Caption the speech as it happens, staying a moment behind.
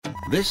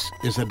This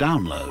is a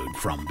download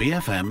from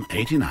BFM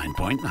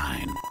 89.9,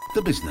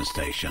 the business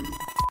station.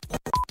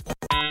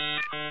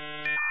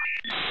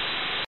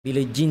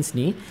 Bila jeans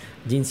ni,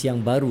 jeans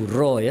yang baru,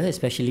 raw ya,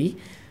 especially,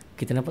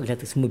 kita nampak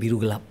kelihatan semua biru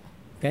gelap.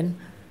 Kan?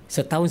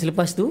 Setahun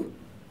selepas tu,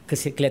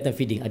 kelihatan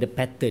fading, ada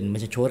pattern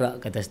macam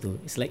corak kat atas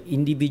tu. It's like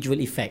individual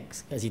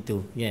effects kat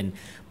situ, kan?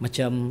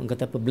 Macam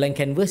kata apa,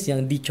 blank canvas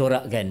yang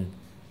dicorakkan.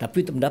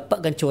 Tapi untuk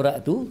mendapatkan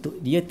corak tu,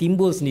 dia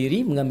timbul sendiri,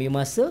 mengambil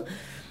masa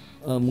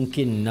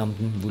mungkin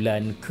 6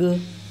 bulan ke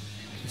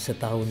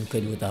setahun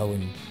ke 2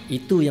 tahun.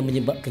 Itu yang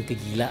menyebabkan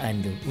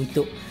kegilaan tu,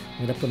 untuk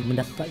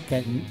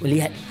mendapatkan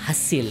melihat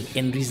hasil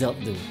end result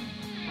tu.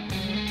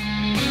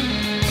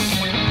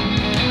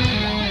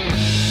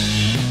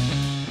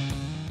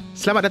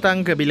 Selamat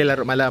datang ke Bila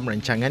Larut Malam,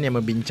 rancangan yang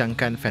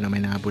membincangkan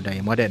fenomena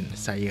budaya moden.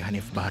 Saya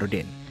Hanif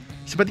Baharudin.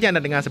 Seperti yang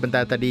anda dengar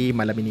sebentar tadi,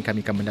 malam ini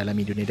kami akan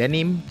mendalami dunia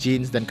denim,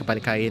 jeans dan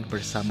kepala kain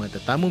bersama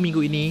tetamu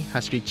minggu ini,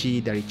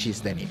 Hasrici dari Cheese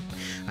Denim.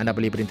 Anda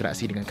boleh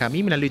berinteraksi dengan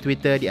kami melalui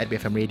Twitter di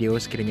 @BFM Radio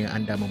sekiranya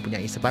anda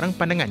mempunyai sebarang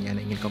pandangan yang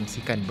anda ingin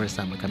kongsikan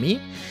bersama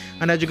kami.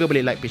 Anda juga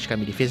boleh like page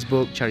kami di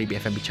Facebook, cari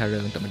BFM Bicara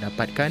untuk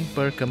mendapatkan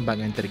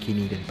perkembangan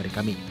terkini daripada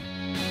kami.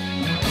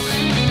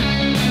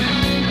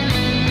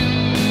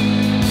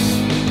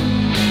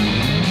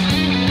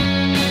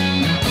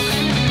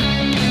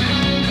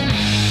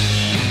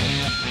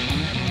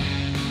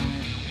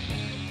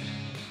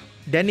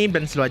 Denim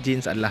dan seluar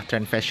jeans adalah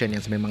trend fashion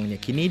yang sememangnya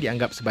kini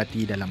dianggap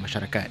sebati dalam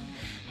masyarakat.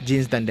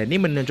 Jeans dan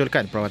denim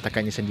menonjolkan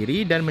perwatakannya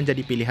sendiri dan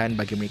menjadi pilihan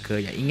bagi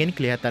mereka yang ingin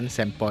kelihatan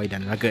sempoi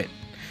dan rugged.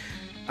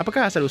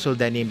 Apakah asal-usul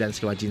denim dan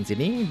seluar jeans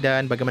ini,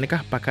 dan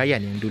bagaimanakah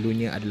pakaian yang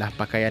dulunya adalah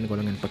pakaian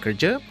golongan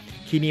pekerja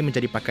kini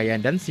menjadi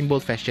pakaian dan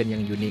simbol fashion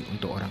yang unik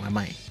untuk orang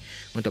ramai?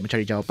 Untuk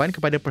mencari jawapan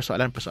kepada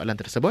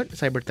persoalan-persoalan tersebut,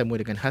 saya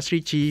bertemu dengan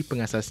Hasrici,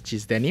 pengasas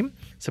Cheese Denim,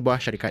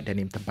 sebuah syarikat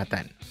denim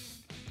tempatan.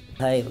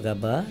 Hai, apa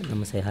khabar?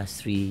 Nama saya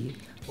Hasri,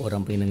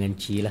 orang panggil dengan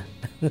Ci lah.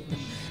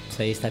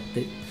 Saya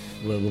started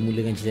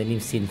bermula dengan Cheese Denim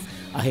since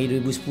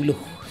akhir 2010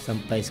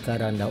 sampai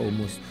sekarang dah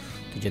almost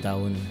 7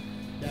 tahun.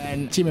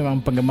 Dan Ci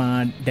memang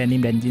penggemar denim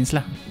dan jeans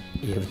lah.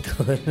 Ya,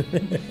 betul.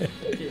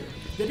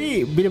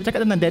 Jadi bila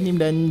bercakap tentang denim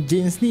dan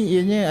jeans ni,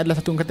 ianya adalah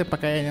satu kata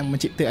pakaian yang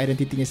mencipta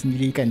identitinya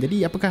sendiri kan.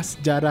 Jadi apakah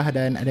sejarah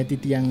dan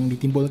identiti yang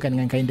ditimbulkan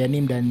dengan kain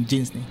denim dan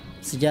jeans ni?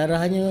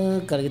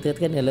 Sejarahnya kalau kita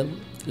katakan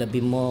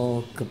lebih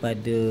more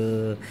kepada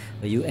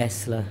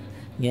US lah,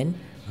 kan?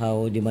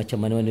 How dia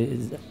macam mana-mana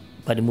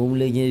pada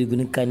mulanya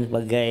digunakan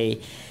sebagai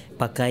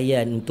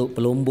pakaian untuk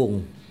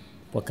pelombong,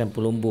 pakaian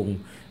pelombong.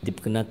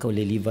 Diperkenalkan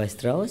oleh Levi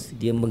Strauss.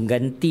 Dia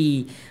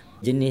mengganti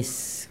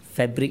jenis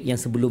fabric yang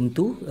sebelum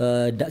tu,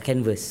 dark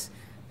canvas.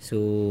 So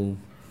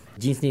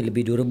jeans ni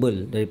lebih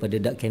durable daripada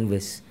dark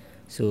canvas.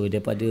 So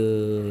daripada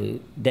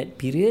that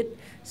period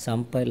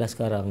sampailah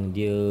sekarang,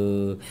 dia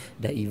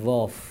dah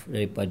evolve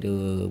daripada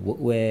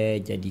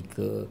workwear jadi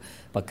ke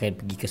pakaian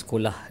pergi ke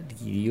sekolah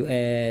di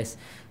US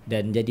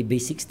dan jadi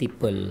basic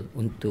staple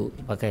untuk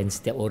pakaian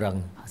setiap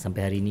orang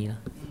sampai hari ni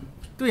lah.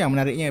 Itu yang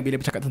menariknya bila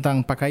bercakap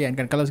tentang pakaian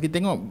kan. Kalau kita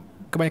tengok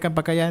kebanyakan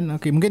pakaian,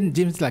 okay, mungkin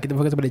jeans lah, kita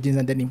fokus pada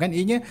jeans dan denim kan,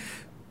 ianya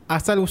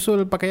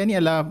asal-usul pakaian ni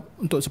adalah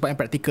untuk sebab yang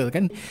praktikal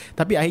kan.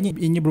 Tapi akhirnya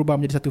ianya berubah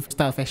menjadi satu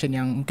style fashion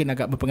yang mungkin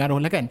agak berpengaruh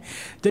lah kan.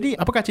 Jadi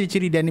apakah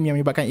ciri-ciri denim yang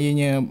menyebabkan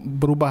ianya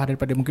berubah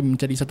daripada mungkin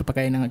menjadi satu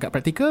pakaian yang agak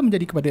praktikal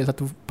menjadi kepada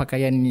satu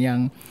pakaian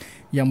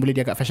yang boleh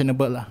diagak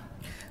fashionable lah?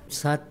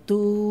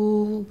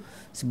 Satu,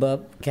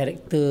 sebab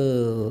karakter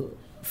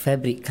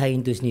fabric kain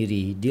tu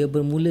sendiri, dia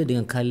bermula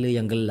dengan color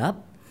yang gelap.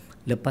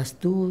 Lepas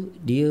tu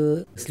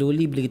dia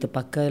slowly bila kita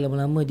pakai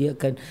lama-lama dia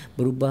akan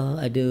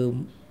berubah, ada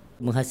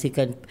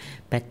menghasilkan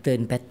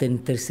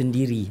pattern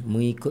tersendiri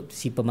mengikut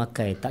si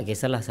pemakai. Tak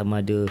kisahlah sama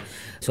ada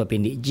seluar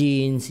pendek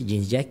jeans,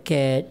 jeans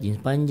jacket,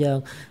 jeans panjang,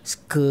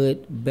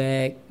 skirt,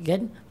 bag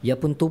kan,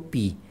 biarpun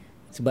topi.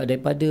 Sebab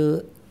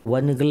daripada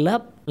warna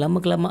gelap,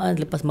 lama-kelamaan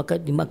lepas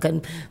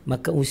makan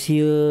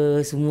usia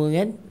semua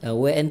kan,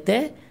 wear and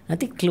tear,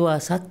 nanti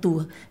keluar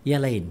satu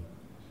yang lain.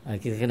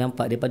 Kita akan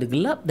nampak daripada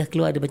gelap dah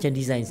keluar ada macam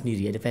design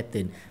sendiri, ada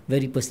pattern,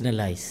 very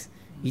personalised.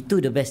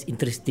 Itu the best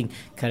interesting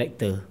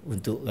character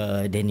untuk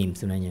denim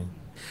sebenarnya.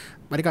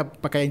 Adakah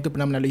pakaian itu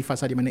pernah melalui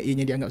fasa di mana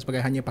ianya dianggap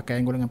sebagai hanya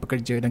pakaian golongan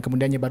pekerja dan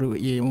kemudiannya baru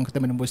ia orang kata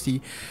menembusi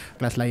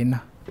kelas lain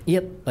lah?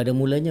 Yep, pada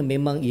mulanya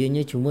memang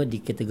ianya cuma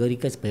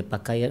dikategorikan sebagai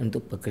pakaian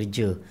untuk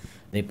pekerja.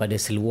 Daripada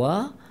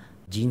seluar,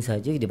 jeans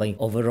saja dia panggil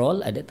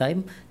overall at that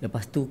time.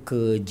 Lepas tu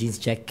ke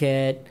jeans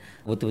jacket,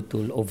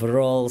 betul-betul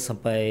overall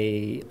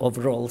sampai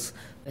overalls,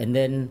 and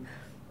then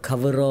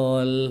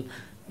coverall.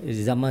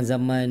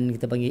 Zaman-zaman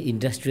kita panggil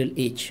industrial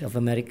age of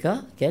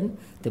America kan,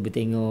 kita boleh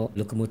tengok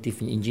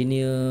lokomotif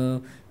engineer,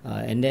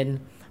 and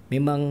then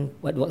memang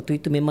waktu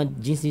itu memang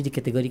jeans ni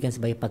dikategorikan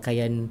sebagai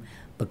pakaian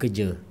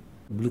pekerja,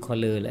 blue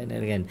collar lah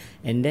kan.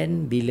 And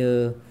then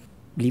bila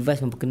Levi's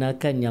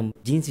memperkenalkan yang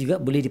jeans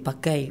juga boleh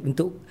dipakai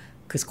untuk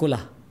ke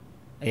sekolah,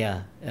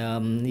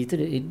 itu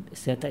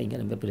saya tak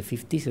ingat berapa,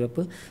 50s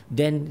berapa,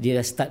 then dia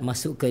dah start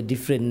masuk ke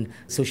different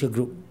social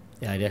group.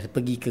 Dia dah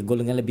pergi ke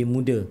golongan lebih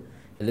muda,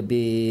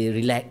 lebih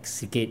relax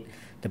sikit.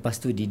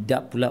 Lepas tu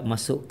didap pula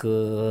masuk ke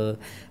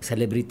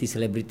selebriti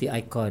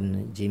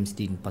icon. James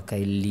Dean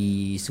pakai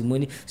Lee, semua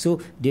ni.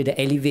 So dia dah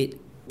elevate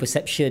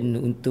perception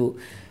untuk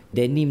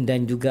denim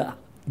dan juga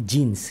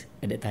jeans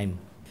at that time.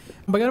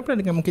 Bagaimana pula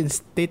dengan mungkin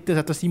status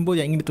atau simbol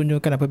yang ingin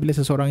ditunjukkan apabila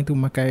seseorang itu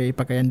memakai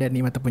pakaian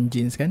denim ataupun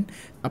jeans kan?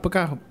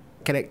 Apakah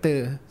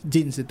karakter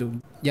jeans itu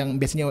yang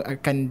biasanya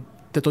akan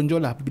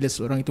tertonjol lah apabila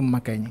seseorang itu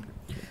memakainya?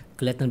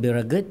 Kelihatan lebih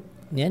rugged,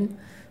 kan?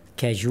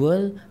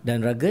 Casual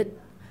dan rugged.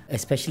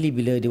 Especially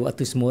bila di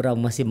waktu semua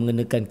orang masih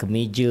mengenakan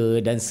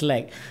kemeja dan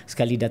slack.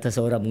 Sekali datang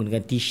seorang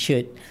menggunakan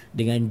t-shirt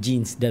dengan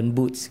jeans dan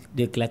boots,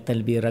 dia kelihatan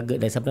lebih rugged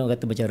dan sampai orang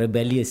kata macam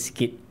rebellious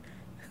sikit.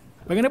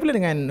 Bagaimana pula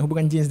dengan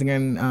hubungan jeans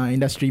dengan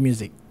industri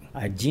muzik?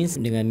 Jeans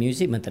dengan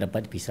muzik memang tak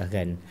dapat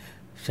dipisahkan.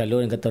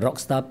 Selalu orang kata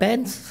rockstar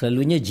pants,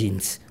 selalunya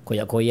jeans.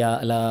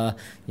 Koyak-koyak lah,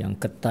 yang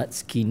ketat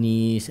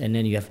skinny, and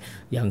then you have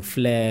yang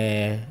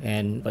flare,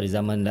 and pada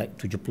zaman like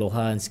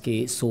 70-an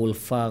sikit, soul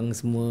funk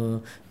semua.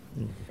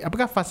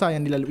 Apakah fasa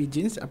yang dilalui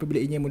jeans apabila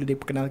ianya mula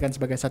diperkenalkan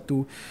sebagai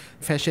satu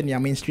fashion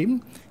yang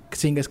mainstream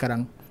sehingga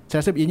sekarang?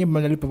 Saya rasa ianya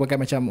melalui pelbagai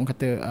macam orang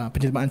kata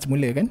penjelmaan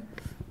semula kan?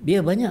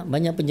 Dia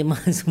banyak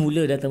penjemahan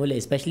semula datang balik,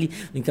 especially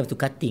when it comes to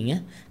cutting.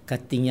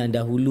 Cutting yang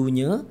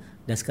dahulunya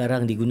dan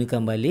sekarang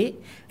digunakan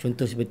balik.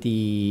 Contoh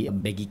seperti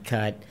baggy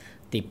cut,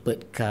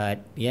 tapered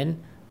cut, kan?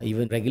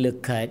 Even regular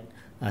cut.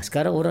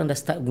 Sekarang orang dah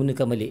start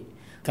gunakan balik.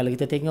 Kalau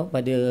kita tengok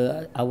pada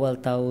awal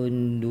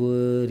tahun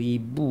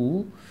 2000,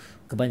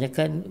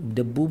 kebanyakan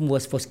the boom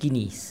was for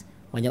skinnies.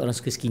 Banyak orang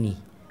suka skinny.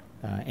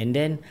 And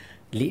then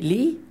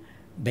lately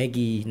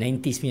baggy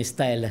 90s punya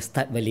style lah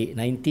start balik.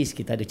 90s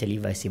kita ada macam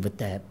Levi's Silver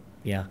Tab.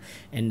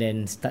 And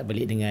then start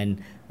balik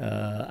dengan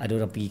ada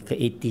orang pergi ke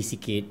 80s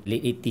sikit,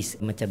 late 80s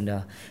macam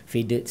dah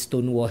faded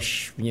stone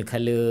wash punya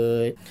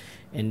colour,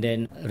 and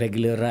then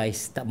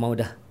regularize, tak mau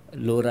dah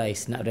low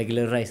rise, nak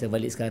regularize dah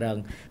balik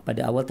sekarang.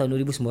 Pada awal tahun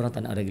 2000 semua orang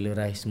tak nak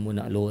regularize, semua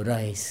nak low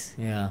rise.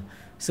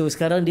 So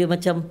sekarang dia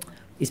macam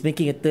it's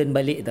making a turn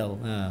balik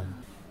tau.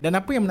 Dan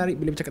apa yang menarik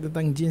bila bercakap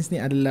tentang jeans ni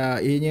adalah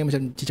ianya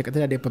macam Cik cakap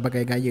tadi ada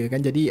pelbagai gaya kan.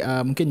 Jadi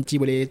mungkin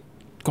Cik boleh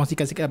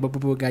kongsikan sikit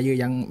beberapa gaya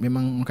yang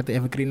memang kata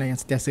evergreen lah, yang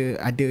sentiasa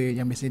ada,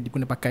 yang biasanya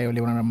diguna pakai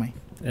oleh orang ramai.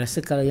 Rasa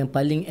kalau yang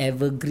paling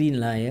evergreen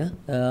lah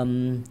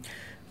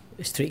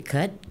straight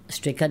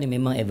cut ni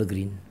memang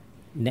evergreen.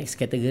 Next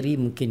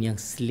kategori mungkin yang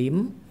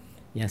slim.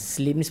 Yang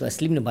slim ni sebab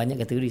slim ni banyak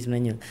kategori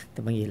sebenarnya.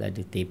 Kita panggil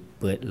ada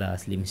tapered lah,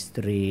 slim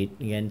straight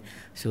kan.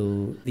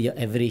 So your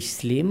average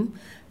slim.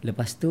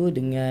 Lepas tu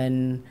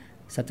dengan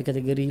satu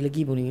kategori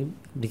lagi boleh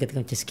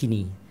dikatakan macam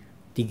skinny.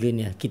 Tiga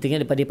ni. Kita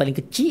ingat daripada yang paling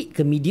kecil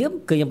ke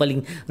medium ke yang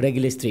paling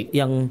regular straight.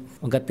 Yang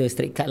orang kata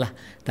straight cut lah.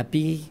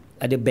 Tapi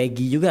ada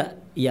baggy juga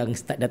yang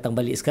start datang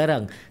balik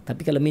sekarang.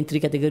 Tapi kalau main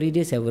three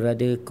kategori dia, saya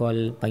berada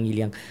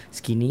panggil yang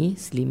skinny,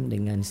 slim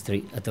dengan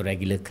straight atau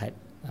regular cut.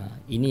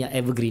 Ini yang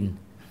evergreen.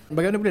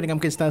 Bagaimana pula dengan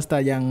mungkin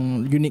style-style yang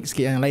unik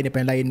sikit, yang lain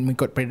daripada yang lain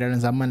mengikut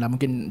peredaran zaman lah.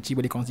 Mungkin Cik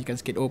boleh kongsikan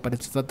sikit,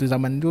 pada satu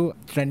zaman tu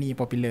trend ni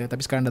popular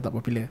tapi sekarang dah tak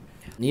popular.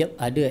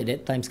 Ada at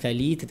that time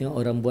sekali kita tengok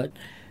orang buat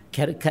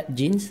carrot cut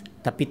jeans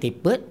tapi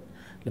tapered.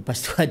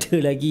 Lepas tu ada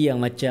lagi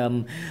yang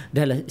macam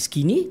dah lah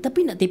skinny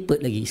tapi nak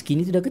tapered lagi.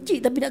 Skinny tu dah kecil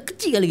tapi nak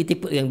kecilkan lagi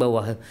tapered yang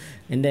bawah.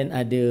 And then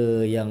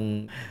ada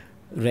yang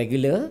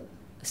regular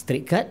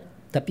straight cut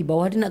tapi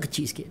bawah dia nak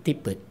kecil sikit,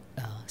 tapered.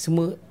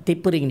 Semua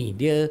tapering ni.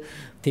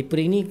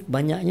 Tapering ni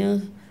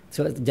banyaknya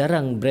sebab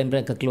jarang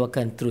brand-brand akan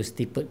keluarkan terus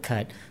tapered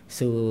cut.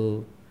 So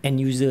end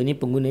user ni,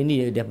 pengguna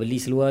ni dia dah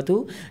beli seluar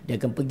tu, dia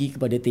akan pergi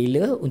kepada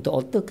tailor untuk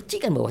alter,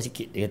 kecilkan bawah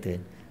sikit dia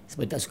kata.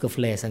 Sebab tak suka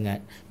flare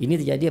sangat.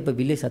 Ini terjadi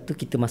apabila satu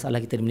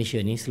masalah kita di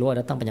Malaysia ni, seluar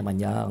datang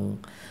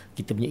panjang-panjang.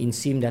 Kita punya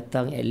inseam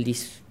datang at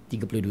least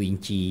 32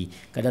 inci,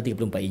 kadang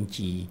 34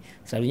 inci.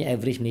 Selalunya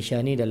average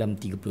Malaysia ni dalam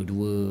 32,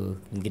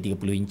 mungkin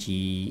 30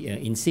 inci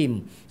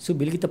inseam. So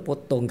bila kita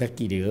potong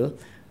kaki dia,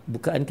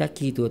 bukaan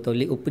kaki tu atau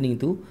leg opening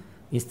tu,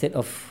 instead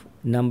of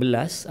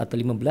 16 atau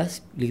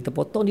 15, bila kita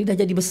potong dia dah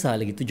jadi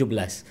besar lagi, 17.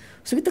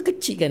 So kita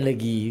kecilkan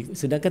lagi.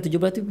 Sedangkan 17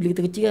 tu bila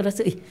kita kecilkan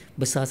rasa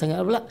besar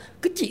sangat pula,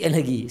 kecilkan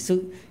lagi. So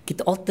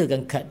kita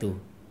alterkan cut tu.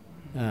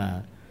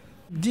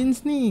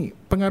 Jeans ni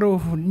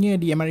pengaruhnya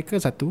di Amerika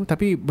satu,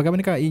 tapi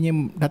bagaimanakah ianya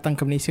datang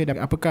ke Malaysia dan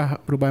apakah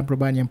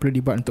perubahan-perubahan yang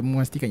perlu dibuat untuk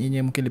memastikan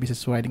ianya mungkin lebih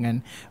sesuai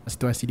dengan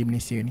situasi di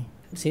Malaysia ni?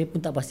 Saya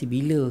pun tak pasti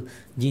bila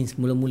jeans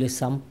mula-mula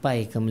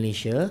sampai ke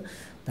Malaysia,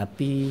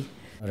 tapi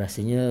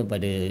rasanya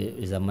pada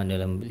zaman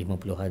dalam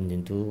 50-an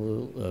macam tu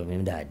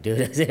memang dah ada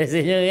dah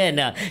rasanya kan.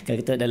 Kalau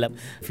kita dalam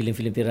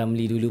filem-filem P.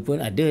 Ramlee dulu pun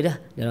ada dah,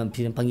 dalam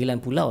filem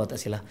Panggilan Pulau tak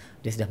salah,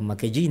 dia sudah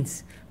memakai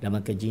jeans,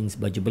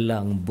 baju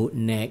belang, boat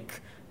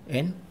neck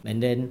kan.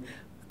 And then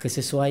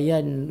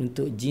kesesuaian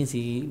untuk jeans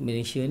di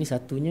Malaysia ni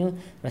satunya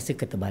rasa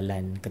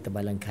ketebalan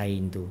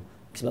kain tu.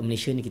 Sebab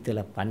Malaysia ni kita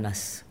lah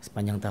panas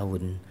sepanjang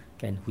tahun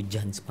kan,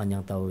 hujan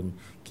sepanjang tahun.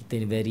 Kita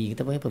ni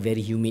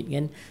very humid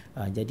kan.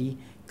 Jadi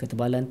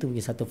ketebalan tu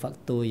menjadi satu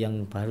faktor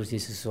yang harus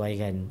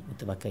disesuaikan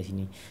untuk pakai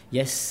sini.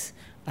 Yes,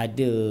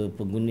 ada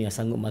pengguna yang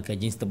sanggup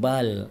pakai jeans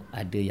tebal,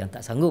 ada yang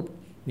tak sanggup.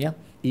 Ya,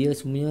 ia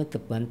semuanya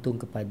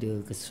tergantung kepada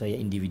kesesuaian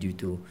individu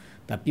tu.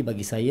 Tapi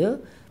bagi saya,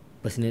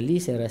 Personally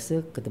saya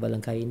rasa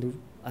ketebalan kain tu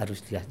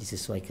haruslah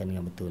disesuaikan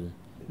dengan betul.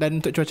 Dan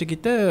untuk cuaca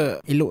kita,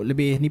 elok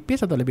lebih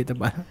nipis atau lebih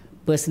tebal?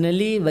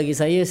 Personally bagi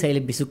saya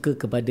lebih suka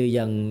kepada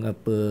yang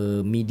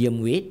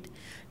medium weight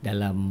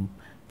dalam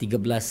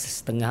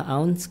 13.5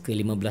 ounce ke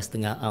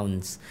 15.5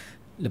 ounce.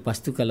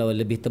 Lepas tu kalau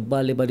lebih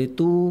tebal daripada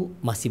tu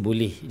masih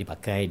boleh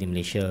dipakai di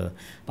Malaysia.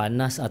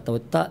 Panas atau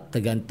tak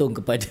tergantung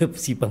kepada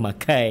si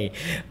pemakai.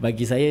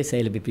 Bagi saya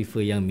lebih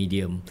prefer yang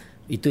medium.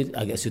 Itu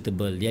agak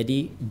suitable.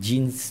 Jadi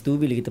jeans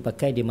tu bila kita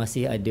pakai dia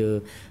masih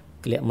ada,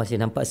 masih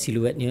nampak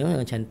siluetnya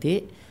yang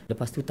cantik.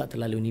 Lepas tu tak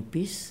terlalu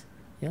nipis,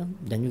 ya,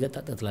 dan juga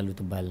tak terlalu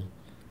tebal.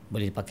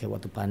 Boleh dipakai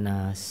waktu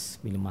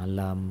panas, bila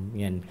malam,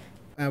 kan.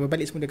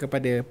 Berbalik semula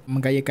kepada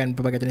menggayakan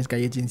pelbagai jenis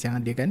gaya jeans yang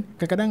ada kan.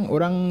 Kadang-kadang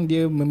orang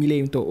dia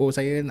memilih untuk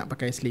saya nak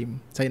pakai slim,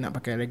 saya nak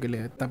pakai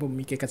regular, tanpa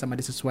memikirkan sama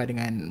ada sesuai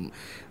dengan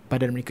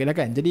badan mereka lah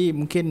kan. Jadi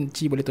mungkin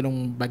Ci boleh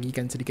tolong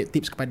bagikan sedikit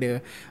tips kepada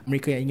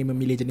mereka yang ingin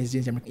memilih jenis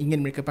jeans yang ingin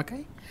mereka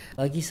pakai.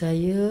 Bagi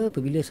saya,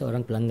 apabila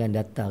seorang pelanggan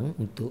datang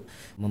untuk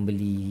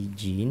membeli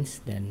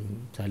jeans,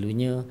 dan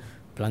selalunya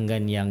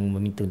pelanggan yang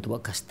meminta untuk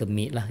buat custom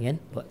made lah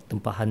kan, buat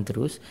tempahan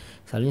terus,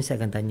 selalunya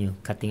saya akan tanya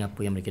cutting apa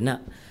yang mereka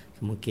nak.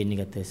 Mungkin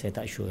dia kata saya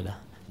tak sure lah,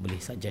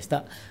 boleh suggest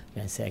tak?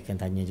 Dan saya akan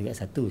tanya juga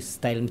satu,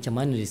 style macam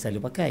mana dia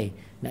selalu pakai,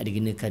 nak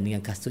digunakan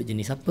dengan kasut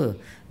jenis apa,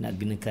 nak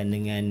gunakan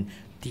dengan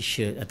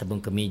t-shirt ataupun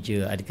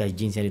kemeja, adakah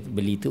jeans yang dia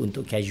beli tu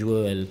untuk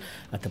casual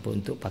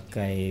ataupun untuk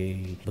pakai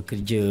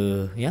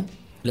bekerja, ya.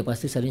 Lepas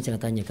tu selalunya saya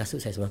akan tanya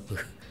kasut saya seberapa.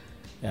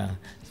 Ya,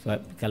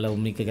 sebab kalau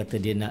mereka kata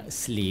dia nak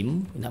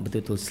slim, nak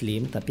betul-betul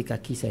slim tapi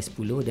kaki saya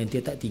 10 dan dia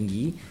tak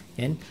tinggi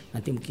kan,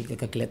 nanti mungkin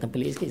akan kelihatan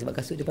pelik sikit sebab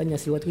kasut dia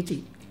panjang, seluar tu kecil.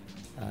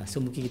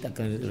 So mungkin kita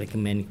akan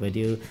recommend kepada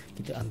dia,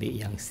 kita ambil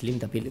yang slim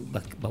tapi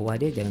bawah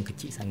dia jangan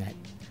kecil sangat.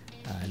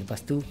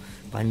 Lepas tu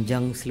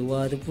panjang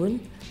seluar tu pun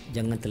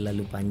jangan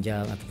terlalu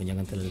panjang ataupun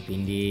jangan terlalu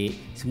pendek.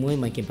 Semua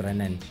makin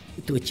peranan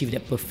to achieve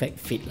that perfect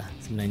fit lah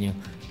sebenarnya.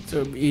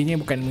 So ini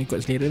bukan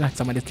mengikut selera lah,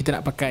 sama ada kita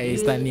nak pakai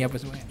style ni apa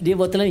semua. Dia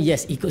bottom line,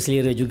 yes, ikut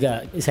selera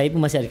juga. Saya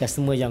pun masih ada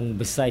customer yang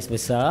bersaiz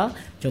besar,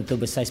 contoh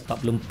bersaiz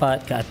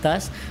 44 ke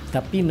atas,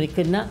 tapi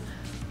mereka nak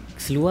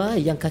seluar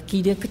yang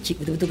kaki dia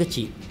kecil, betul-betul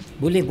kecil.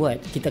 Boleh buat,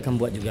 kita akan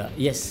buat juga.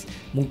 Yes,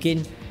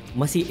 mungkin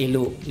masih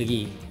elok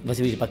lagi,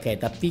 masih boleh dipakai,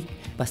 tapi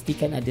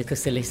pastikan ada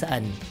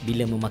keselesaan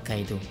bila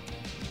memakai itu.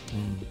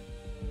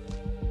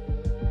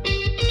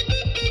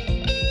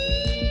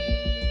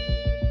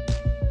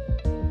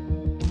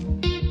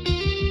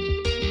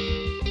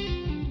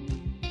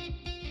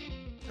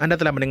 Anda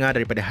telah mendengar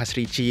daripada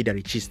Hasri Ci dari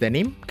Cheese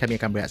Denim. Kami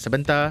akan berehat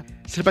sebentar.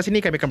 Selepas ini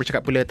kami akan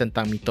bercakap pula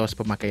tentang mitos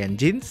pemakaian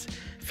jeans,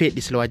 fit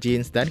di seluar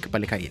jeans dan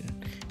kepala kain.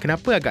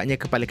 Kenapa agaknya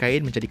kepala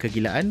kain menjadi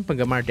kegilaan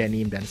penggemar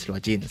denim dan seluar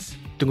jeans?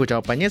 Tunggu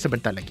jawapannya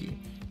sebentar lagi.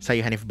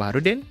 Saya Hanif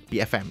Baharudin,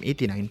 BFM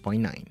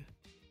 89.9.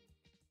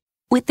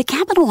 With the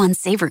Capital One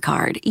Saver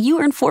Card, you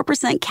earn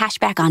 4%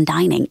 cash back on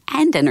dining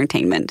and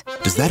entertainment.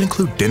 Does that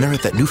include dinner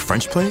at that new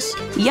French place?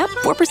 Yep,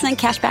 4%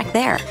 cash back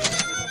there.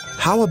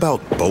 How about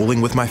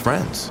bowling with my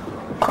friends?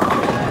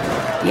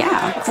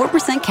 Yeah,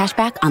 4% cash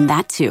back on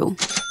that too.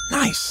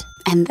 Nice.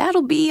 And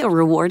that'll be a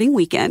rewarding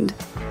weekend.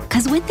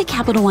 Because with the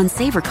Capital One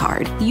Saver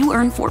Card, you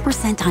earn 4%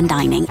 on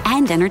dining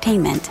and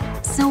entertainment.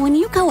 So when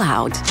you go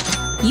out,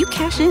 you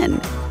cash in.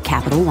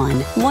 Capital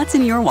One, what's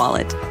in your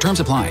wallet?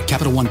 Terms apply.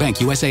 Capital One Bank,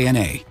 USA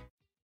NA.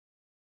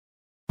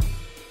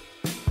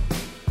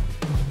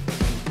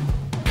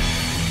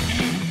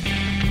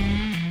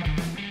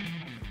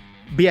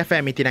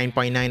 BFM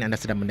 89.9, anda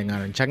sedang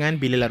mendengar rancangan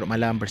Bila Larut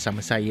Malam bersama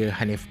saya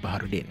Hanif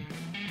Baharudin.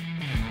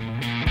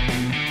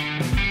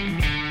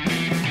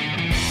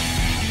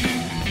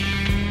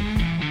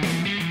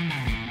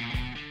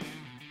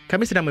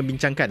 Kami sedang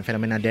membincangkan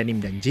fenomena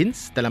denim dan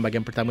jeans. Dalam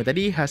bahagian pertama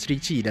tadi,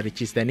 Hasri Ci dari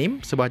Cheese Denim,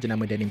 sebuah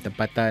jenama denim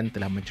tempatan,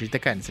 telah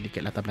menceritakan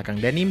sedikit latar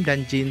belakang denim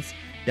dan jeans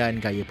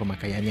dan gaya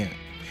pemakaiannya.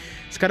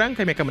 Sekarang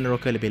kami akan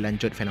meneroka lebih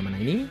lanjut fenomena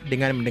ini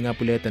dengan mendengar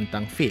pula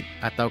tentang fit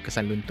atau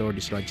kesan luntur di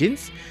seluar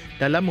jeans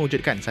dalam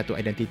mewujudkan satu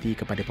identiti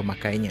kepada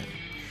pemakainya.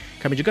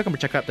 Kami juga akan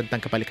bercakap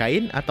tentang kepala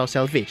kain atau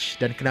selvage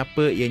dan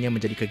kenapa ianya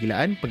menjadi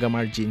kegilaan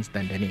penggemar jeans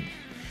dan denim.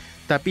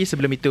 Tapi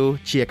sebelum itu,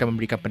 Ci akan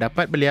memberikan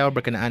pendapat beliau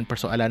berkenaan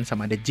persoalan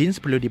sama ada jeans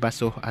perlu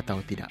dibasuh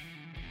atau tidak.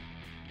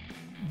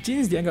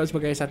 Jeans dianggap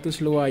sebagai satu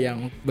seluar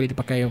yang boleh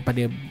dipakai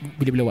pada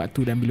bila-bila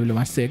waktu dan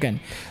bila-bila masa kan.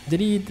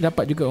 Jadi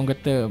terdapat juga orang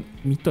kata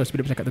mitos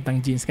bila bercakap tentang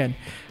jeans kan.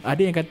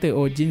 Ada yang kata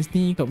jeans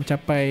ni untuk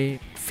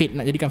mencapai fit,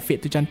 nak jadikan fit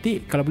tu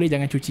cantik, kalau boleh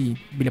jangan cuci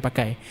bila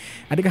pakai.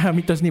 Adakah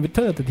mitos ni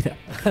betul atau tidak?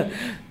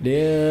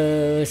 Dia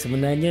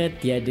sebenarnya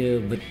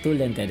tiada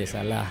betul dan tiada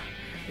salah.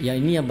 Yang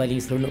ini yang paling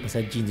seronok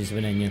pasal jeans tu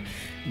sebenarnya.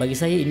 Bagi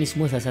saya ini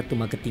semua salah satu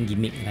marketing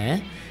gimmick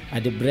lah.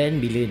 Ada brand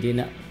bila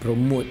dia nak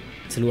promote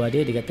seluar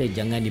dia kata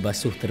jangan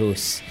dibasuh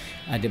terus.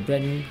 Ada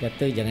brand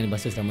kata jangan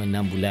dibasuh selama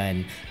 6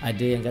 bulan.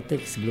 Ada yang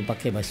kata sebelum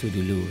pakai basuh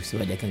dulu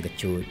sebab dia akan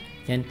kecut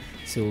kan.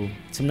 So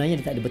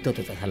sebenarnya dia tak ada betul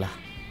atau tak salah.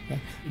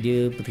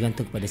 Dia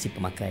bergantung kepada si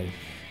pemakai.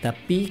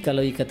 Tapi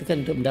kalau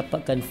dikatakan untuk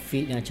mendapatkan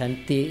fit yang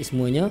cantik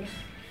semuanya,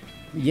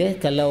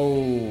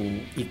 kalau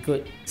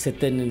ikut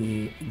certain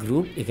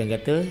group dia akan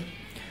kata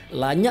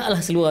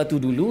lanyaklah seluar tu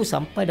dulu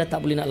sampai dah tak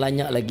boleh nak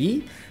lanyak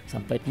lagi,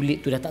 sampai kulit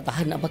tu dah tak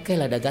tahan nak pakai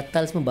lah, dah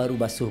gatal semua, baru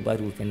basuh,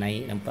 baru kan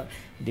naik. Nampak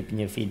dia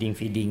punya fading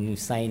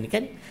sign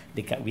kan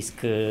dekat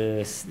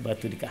whiskers, lepas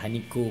tu dekat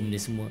honeycomb dia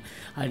semua.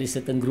 Ada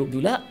certain group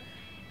pula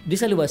dia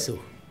selalu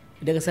basuh,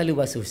 dia akan selalu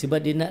basuh sebab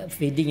dia nak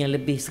fading yang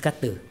lebih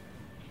sekata,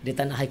 dia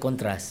tak nak high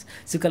contrast.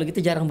 So kalau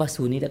kita jarang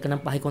basuh ni, dia akan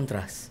nampak high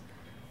contrast.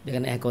 Dia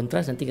akan high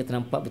contrast, nanti kita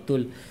nampak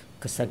betul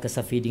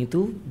kesan-kesan fading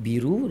tu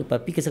biru,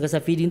 tetapi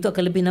kesan-kesan fading tu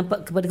akan lebih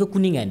nampak kepada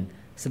kekuningan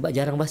sebab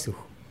jarang basuh.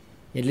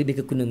 Yang lebih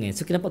kekuningan.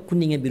 So kita nampak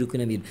kuningan biru,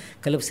 kuningan biru.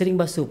 Kalau sering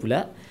basuh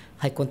pula,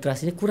 high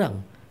contrast dia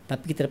kurang.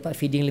 Tapi kita dapat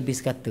fading lebih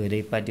sekata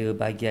daripada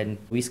bahagian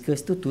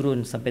whiskers tu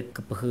turun sampai ke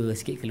peha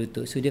sikit ke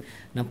lutut. So dia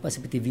nampak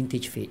seperti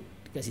vintage fade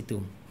dekat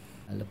situ.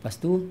 Lepas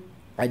tu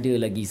ada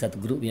lagi satu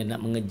grup yang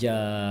nak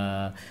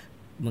mengejar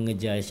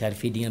syaraf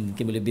fading yang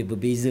mungkin lebih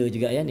berbeza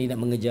juga kan. Dia nak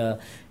mengejar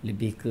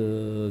lebih ke,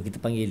 kita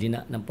panggil dia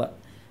nak nampak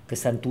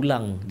kesan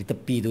tulang di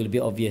tepi tu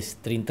lebih obvious,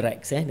 train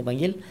tracks dia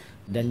panggil.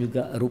 Dan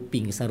juga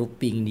kesan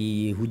roping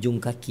di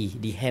hujung kaki,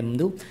 di hem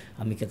tu,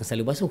 mereka akan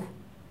selalu basuh.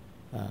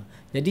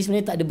 Jadi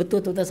sebenarnya tak ada betul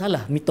atau tak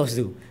salah mitos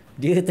tu.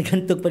 Dia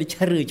tergantung pada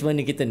cara macam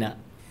mana kita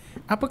nak.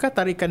 Apakah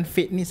tarikan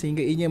fade ni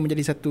sehingga ianya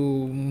menjadi satu,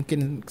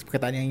 mungkin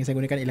perkataan yang saya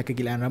gunakan ialah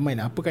kegilaan ramai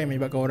lah. Apakah yang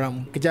menyebabkan orang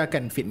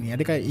kejarkan fade ni?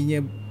 Adakah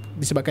ianya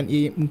disebabkan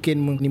ia mungkin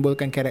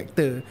menimbulkan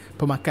karakter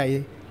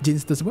pemakai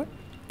jeans tersebut?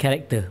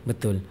 Karakter,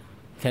 betul.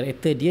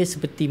 Karakter dia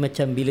seperti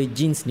macam bila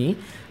jeans ni,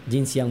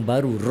 jeans yang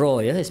baru,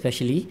 raw ya,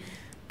 especially,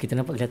 kita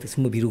nampak kelihatan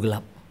semua biru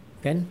gelap.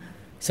 Kan?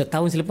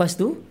 Setahun selepas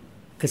tu,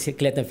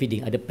 kelihatan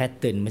fading, ada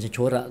pattern macam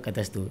corak kat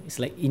atas tu.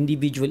 It's like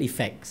individual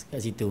effects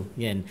kat situ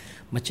kan.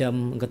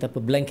 Macam kata apa,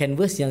 blank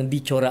canvas yang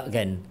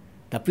dicorakkan.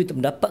 Tapi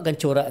untuk mendapatkan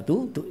corak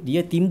tu,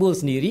 dia timbul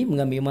sendiri,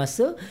 mengambil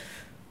masa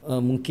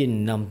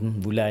mungkin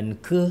 6 bulan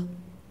ke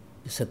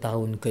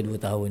setahun ke 2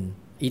 tahun.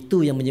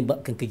 Itu yang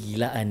menyebabkan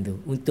kegilaan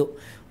tu, untuk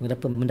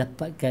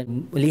mendapatkan,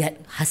 melihat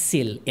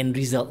hasil end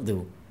result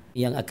tu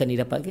yang akan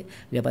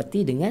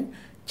didapati dengan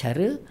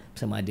cara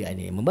sama ada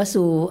yang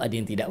membasuh, ada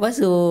yang tidak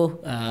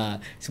basuh.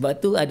 Sebab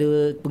tu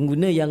ada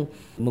pengguna yang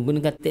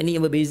menggunakan teknik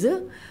yang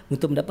berbeza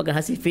untuk mendapatkan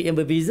hasil fade yang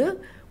berbeza,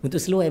 untuk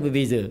seluar yang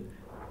berbeza.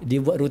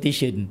 Dia buat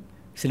rotation.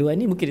 Seluar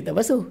ni mungkin dia tak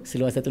basuh,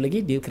 seluar satu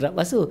lagi dia kerap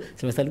basuh,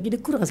 seluar satu lagi dia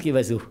kurang sikit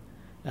basuh.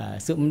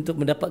 So untuk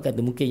mendapatkan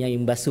tu, mungkin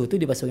yang basuh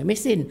tu dia basuh dengan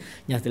mesin,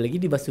 yang satu lagi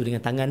dia basuh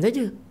dengan tangan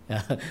saja.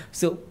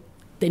 So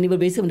teknik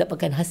berbeza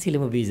mendapatkan hasil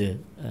yang berbeza.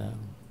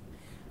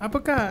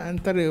 Apakah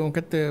antara orang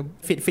kata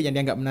fade-fade yang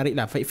dianggap menarik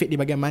lah, fade di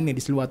bahagian mana di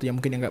seluar tu yang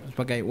mungkin dianggap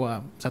sebagai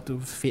satu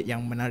fade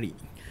yang menarik?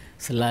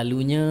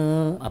 Selalunya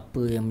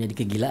apa yang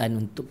menjadi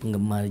kegilaan untuk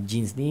penggemar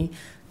jeans ni,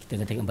 kita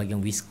akan tengok bahagian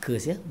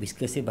whiskers ya.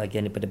 Whiskers ni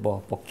bahagian daripada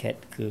bawah poket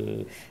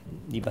ke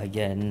di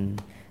bahagian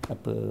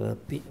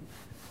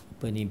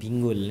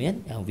pinggul kan.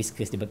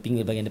 Whiskers di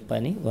pinggul bahagian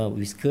depan ni,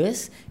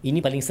 whiskers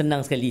ini paling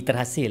senang sekali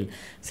terhasil.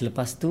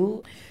 Selepas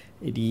tu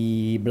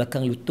di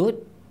belakang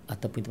lutut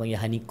ataupun dipanggil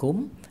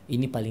honeycomb,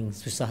 ini paling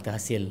susah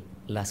terhasil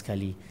last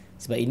kali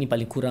sebab ini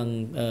paling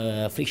kurang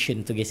friction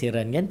atau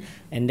geseran kan.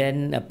 And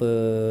then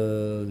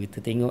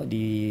kita tengok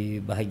di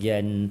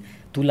bahagian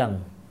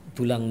tulang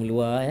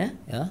luar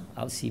ya,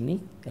 out sini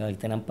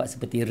kita nampak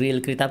seperti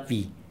rel kereta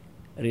api.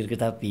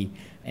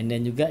 And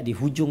then juga di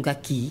hujung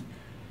kaki,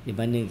 di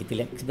mana kita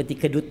lihat seperti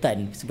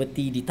kedutan,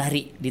 seperti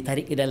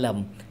ditarik ke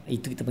dalam,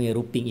 itu kita panggil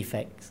roping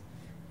effects.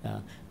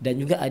 Dan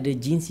juga ada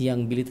jeans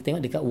yang bila kita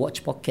tengok dekat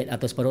watch pocket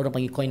atau separuh orang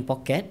panggil coin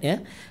pocket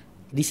ya,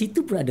 di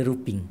situ pun ada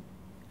roping.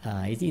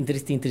 Itu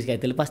interesting sekali.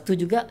 Lepas tu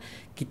juga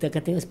kita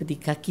akan tengok seperti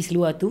kaki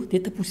seluar tu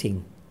dia terpusing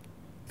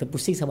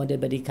sama ada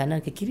dari kanan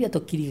ke kiri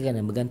atau kiri ke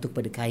kanan, bergantung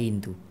pada kain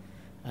tu.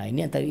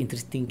 Ini antara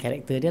interesting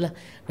karakter dia lah.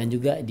 Dan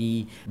juga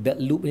di belt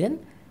loop kan,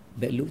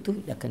 belt loop tu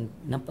akan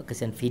nampak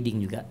kesan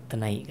fading juga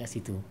ternaik kat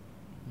situ.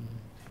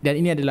 Dan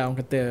ini adalah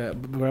orang kata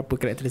beberapa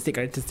karakteristik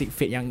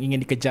fade yang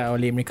ingin dikejar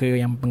oleh mereka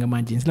yang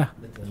penggemar jeans lah.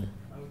 Betul.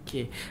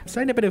 Okay.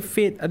 Selain daripada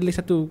fade, adalah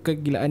satu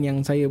kegilaan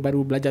yang saya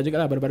baru belajar juga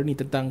lah baru-baru ni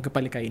tentang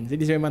kepala kain.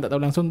 Jadi saya memang tak tahu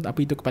langsung apa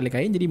itu kepala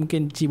kain. Jadi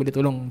mungkin Cik boleh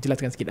tolong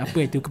jelaskan sikit apa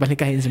itu kepala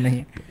kain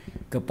sebenarnya.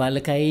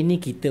 Kepala kain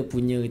ni kita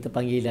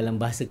panggil dalam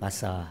bahasa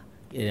pasar.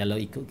 Kalau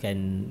ikutkan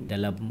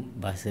dalam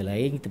bahasa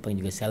lain kita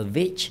panggil juga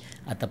selvage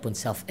ataupun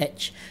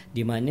self-edge,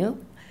 di mana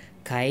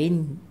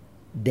kain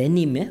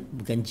denim ya,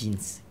 bukan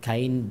jeans.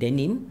 Kain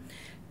denim,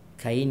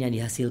 kain yang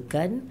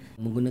dihasilkan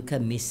menggunakan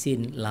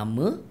mesin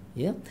lama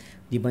ya,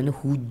 di mana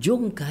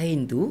hujung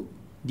kain tu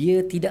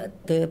dia tidak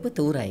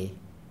terurai.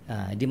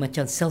 Dia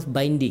macam self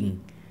binding.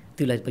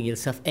 Itulah dipanggil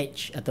self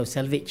edge atau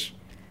selvage.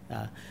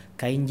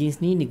 Kain jeans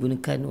ni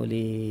digunakan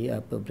oleh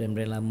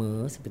brand-brand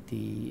lama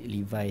seperti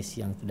Levi's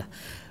yang sudah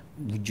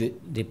wujud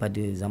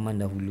daripada zaman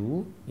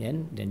dahulu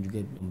kan, dan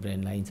juga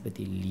brand lain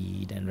seperti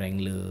Lee dan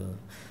Wrangler.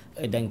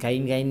 Dan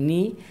kain-kain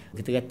ni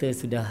kita kata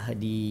sudah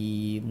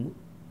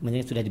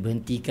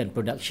diberhentikan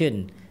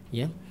production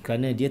ya,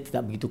 kerana dia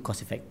tak begitu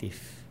cost effective.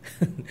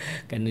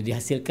 Kerana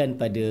dihasilkan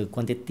pada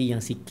kuantiti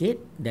yang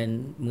sikit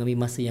dan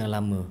mengambil masa yang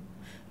lama,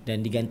 dan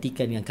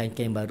digantikan dengan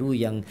kain-kain baru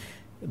yang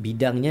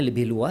bidangnya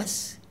lebih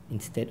luas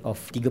Instead of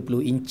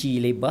 30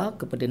 inci lebar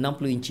kepada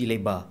 60 inci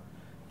lebar.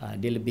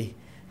 Dia lebih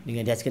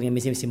dengan dihasilkan dengan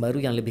mesin-mesin baru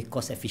yang lebih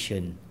cost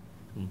efficient.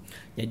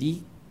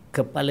 Jadi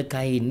kepala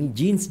kain,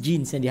 jeans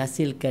yang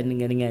dihasilkan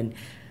dengan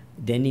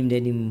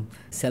denim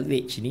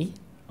selvage ni,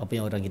 apa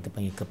yang orang kita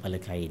panggil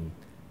kepala kain.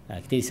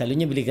 Kita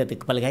selalunya bila kata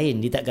kepala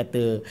kain, dia tak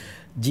kata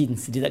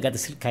jeans, dia tak kata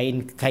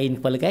kain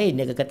kepala kain,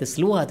 dia akan kata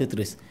seluar tu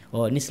terus.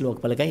 Oh, ni seluar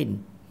kepala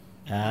kain.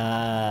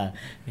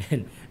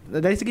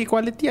 Dari segi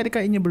kualiti,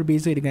 adakah ianya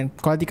berbeza dengan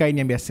kualiti kain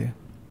yang biasa?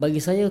 Bagi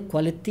saya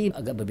kualiti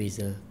agak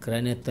berbeza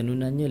kerana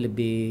tenunannya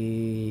lebih,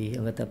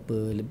 orang kata apa,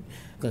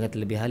 bukan kata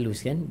lebih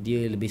halus kan,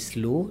 dia lebih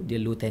slow, dia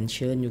low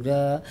tension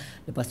juga.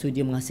 Lepas tu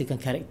dia menghasilkan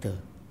karakter.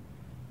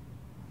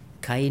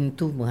 Kain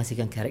tu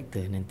menghasilkan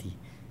karakter nanti.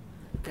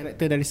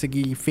 Karakter dari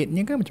segi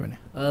fade-nya ke macam mana?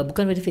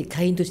 Bukan dari fade.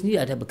 Kain tu sendiri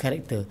ada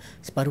berkarakter.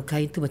 Separuh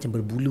kain tu macam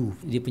berbulu.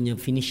 Dia punya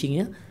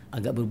finishingnya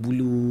agak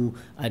berbulu.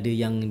 Ada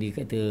yang dia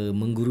kata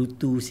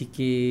menggerutu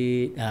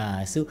sikit.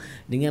 So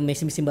dengan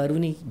mesin-mesin baru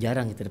ni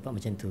jarang kita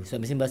dapat macam tu. Sebab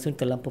mesin baru ni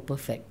terlampau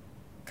perfect.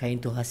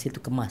 Kain tu hasil tu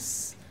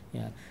kemas.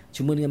 Ya.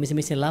 Cuma dengan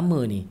mesin-mesin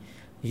lama ni,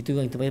 itu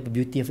yang kita panggil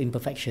beauty of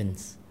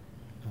imperfections.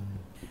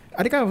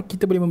 Adakah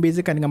kita boleh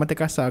membezakan dengan mata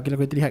kasar kalau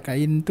kita lihat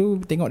kain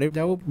tu, tengok dari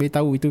jauh boleh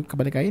tahu itu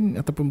kepala kain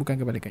ataupun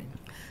bukan kepala kain?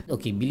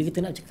 Okey, bila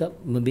kita nak cakap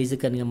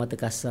membezakan dengan mata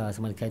kasar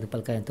sama ada kain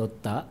kepala kain atau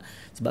tak,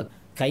 sebab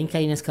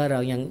kain-kain yang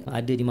sekarang yang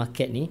ada di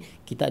market ni,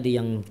 kita ada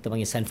yang kita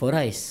panggil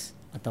sanforized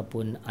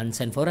ataupun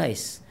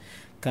unsanforized.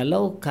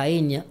 Kalau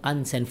kain yang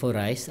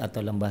unsanforized atau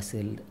dalam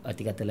bahasa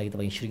arti kata lagi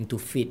kita panggil shrink to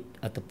fit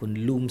ataupun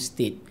loom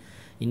state,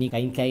 ini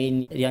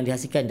kain-kain yang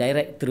dihasilkan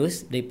direct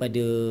terus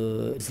daripada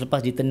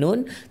selepas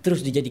ditenun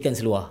terus dijadikan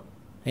seluar.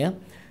 Ya.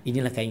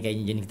 Inilah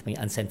kain-kain jenis kita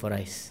panggil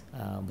unsanforized.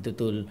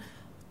 Betul-betul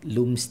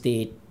loom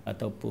state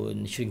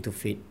ataupun shrink to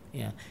fit.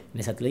 Ya. Dan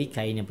satu lagi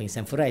kain yang panggil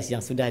sanforized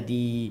yang sudah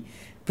di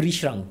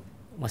pre-shrunk.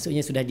 Maksudnya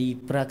sudah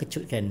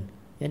diperakecutkan.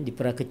 Ya,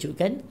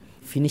 diperakecutkan,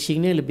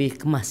 finishingnya lebih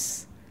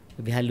kemas,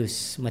 lebih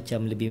halus,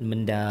 macam lebih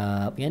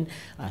mendap kan.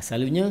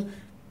 Selalunya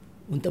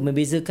untuk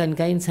membezakan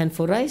kain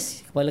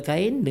sanforized kepala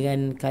kain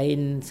dengan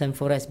kain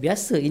sanforized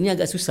biasa, ini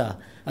agak susah,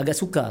 agak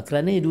sukar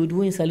kerana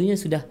dua-duanya selalunya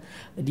sudah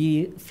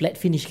di flat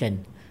finish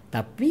kan.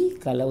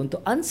 Tapi kalau untuk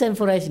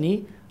unsanforized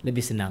ni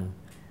lebih senang.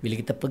 Bila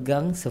kita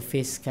pegang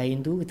surface kain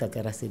tu, kita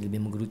akan rasa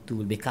lebih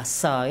menggerutu, lebih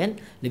kasar kan,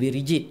 lebih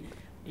rigid.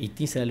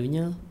 Itu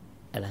selalunya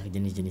adalah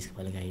jenis-jenis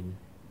kepala kain.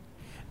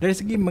 Dari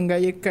segi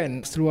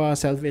menggayakan seluar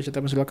selvage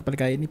ataupun seluar kepala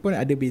kain ni pun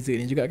ada beza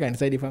ni juga kan.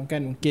 Saya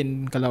difahamkan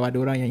mungkin kalau ada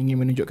orang yang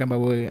ingin menunjukkan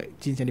bahawa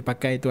jeans yang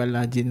dipakai itu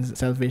adalah jeans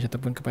selvage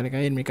ataupun kepala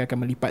kain, mereka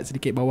akan melipat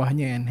sedikit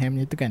bawahnya kan,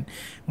 hemnya tu kan,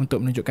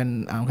 untuk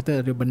menunjukkan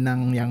kata ada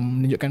benang yang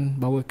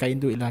menunjukkan bahawa kain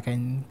tu ialah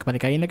kain kepala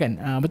kain lah kan.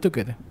 Betul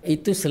ke tu?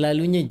 Itu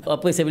selalunya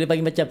apa saya boleh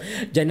panggil macam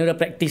general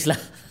practice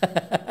lah.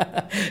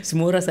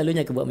 Semua orang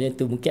selalunya akan buat macam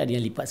tu. Mungkin ada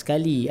yang lipat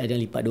sekali, ada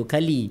yang lipat 2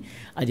 kali,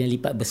 ada yang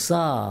lipat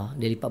besar,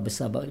 dia lipat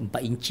besar 4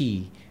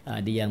 inci.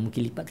 Ada yang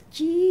mungkin lipat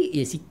kecil,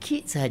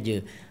 sikit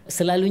sahaja.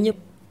 Selalunya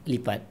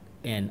lipat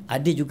kan.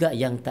 Ada juga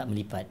yang tak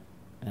melipat.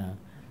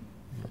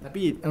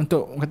 Tapi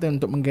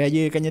untuk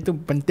menggayakannya tu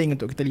penting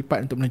untuk kita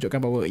lipat untuk menunjukkan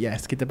bahawa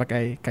yes, kita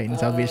pakai kain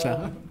salvage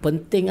lah.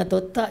 Penting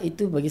atau tak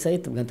itu bagi saya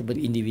tergantung pada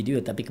individu,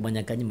 tapi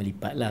kebanyakannya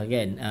melipat lah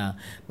kan.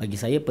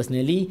 Bagi saya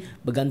personally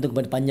bergantung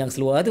kepada panjang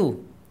seluar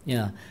tu.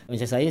 Ya,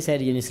 macam saya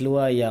ada jenis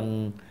seluar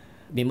yang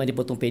memang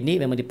dipotong pendek,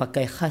 memang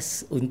dipakai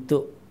khas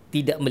untuk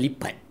tidak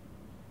melipat.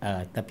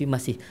 Tapi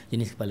masih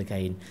jenis kepala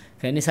kain.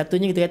 Kerana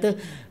satunya kita kata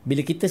bila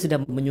kita sudah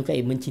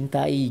menyukai,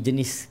 mencintai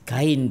jenis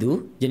kain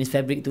tu, jenis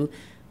fabric tu,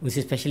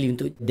 especially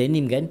untuk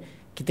denim kan,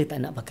 kita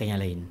tak nak pakai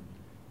yang lain.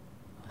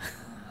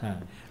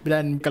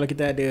 Dan kalau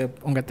kita ada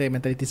orang kata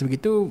mentaliti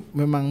sebegitu,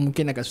 memang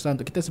mungkin agak susah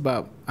untuk kita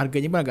sebab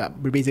harganya pun agak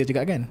berbeza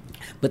juga kan.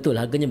 Betul,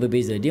 harganya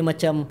berbeza. Dia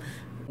macam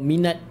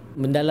minat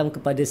mendalam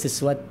kepada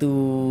sesuatu,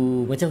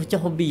 macam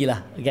hobi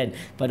lah kan.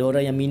 Pada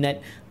orang yang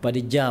minat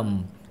pada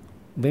jam,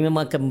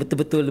 memang akan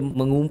betul-betul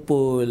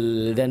mengumpul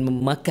dan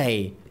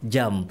memakai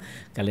jam.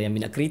 Kalau yang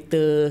minat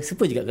kereta,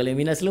 super juga. Kalau yang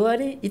minat seluar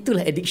ni,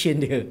 itulah addiction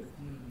dia.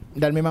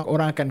 Dan memang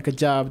orang akan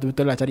kejar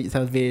betul-betul lah cari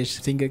salvage,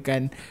 sehingga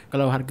kan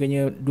kalau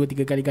harganya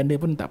 2-3 kali ganda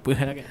pun tak apa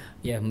lah kan.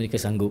 Ya, mereka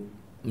sanggup.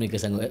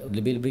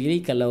 Lebih-lebih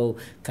lagi kalau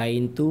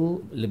kain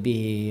tu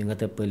lebih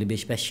lebih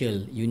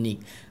special, unik.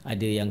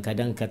 Ada yang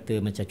kadang kata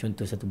macam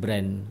contoh satu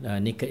brand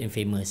Naked and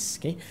Famous,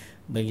 okay?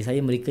 Bagi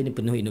saya mereka ni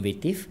penuh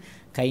inovatif.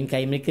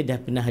 Kain-kain mereka dah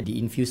pernah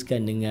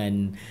diinfuskan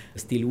dengan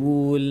steel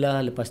wool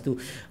lah. Lepas tu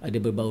ada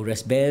berbau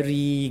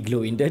raspberry,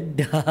 glow in the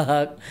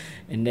dark.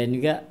 And then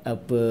juga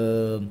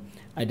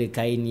ada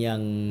kain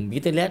yang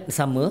kita lihat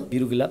sama,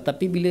 biru gelap,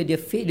 tapi bila dia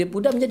fade, dia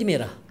pudar menjadi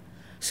merah.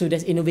 So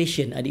there's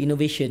innovation, ada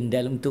innovation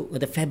dalam untuk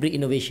fabric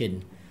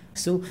innovation.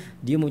 So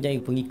dia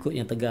mempunyai pengikut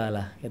yang tegar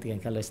lah. Katakan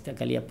kalau setiap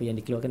kali apa yang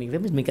dikeluarkan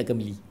mereka akan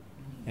beli.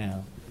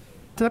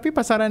 Tetapi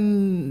pasaran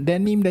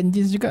denim dan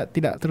jeans juga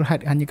tidak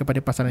terhad hanya kepada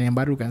pasaran yang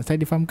baru kan. Saya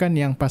difahamkan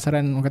yang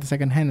pasaran orang kata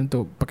second hand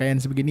untuk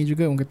pakaian sebegini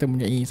juga orang kata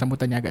mempunyai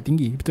sambutan yang agak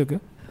tinggi. Betul ke?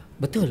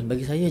 Betul.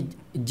 Bagi saya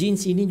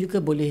jeans ini juga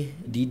boleh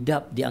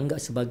dianggap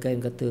sebagai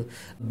orang kata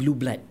blue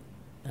blood.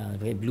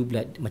 Blue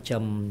blood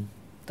macam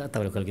tak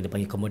tahu kalau kita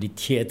panggil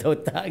komoditi atau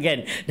tak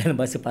kan dalam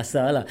bahasa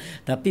pasar lah.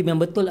 Tapi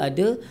memang betul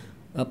ada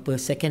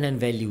second hand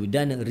value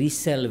dan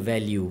resell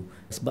value.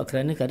 Sebab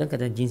kerana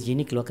kadang-kadang jeans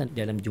ni keluarkan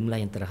dalam jumlah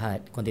yang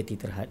terhad, kuantiti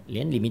terhad,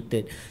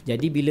 limited.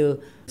 Jadi bila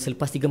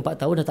selepas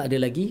 3-4 tahun dah tak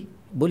ada lagi,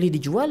 boleh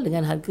dijual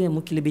dengan harga yang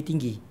mungkin lebih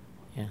tinggi.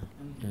 Ya.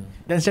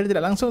 Dan secara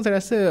tidak langsung saya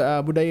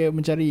rasa budaya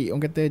mencari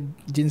orang kata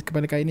jeans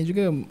kepala kain ni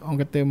juga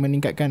orang kata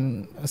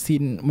meningkatkan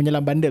scene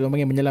menyelam bandel, orang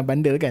panggil menyelam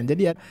bandel kan.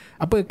 Jadi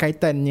apa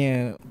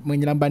kaitannya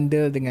menyelam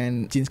bandel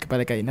dengan jeans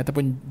kepala kain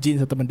ataupun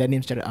jeans ataupun denim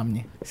secara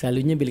amnya?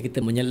 Selalunya bila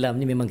kita menyelam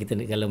ni memang kita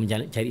kalau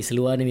cari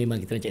seluar ni memang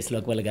kita nak cari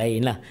seluar kepala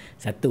kain lah.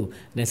 Satu.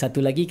 Dan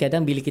satu lagi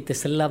kadang bila kita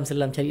selam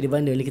cari di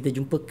bandel ni kita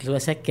jumpa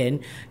seluar second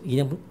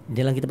yang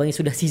dalam kita panggil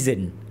sudah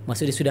season.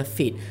 Maksudnya sudah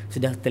fade,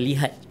 sudah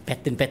terlihat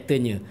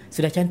pattern-patternnya,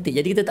 sudah cantik.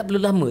 Jadi kita tak perlu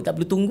lama, tak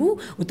perlu tunggu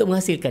untuk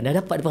menghasilkan, dah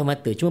dapat depan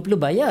mata, cuma perlu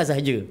bayar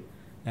sahaja.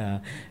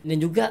 Dan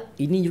juga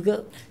ini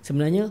juga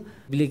sebenarnya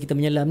bila kita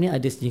menyelam ni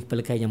ada jenis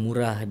kepala kain yang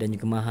murah dan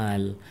juga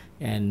mahal,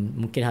 and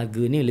mungkin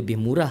harga ni lebih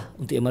murah,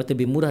 untuk yang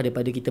lebih murah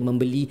daripada kita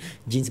membeli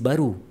jeans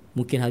baru.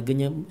 Mungkin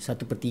harganya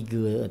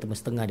 1/3 atau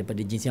 1/2 daripada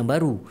jeans yang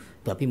baru,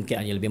 tapi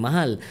mungkin hanya lebih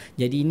mahal.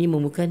 Jadi ini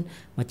merupakan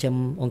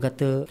macam orang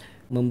kata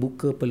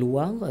membuka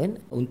peluang kan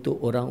untuk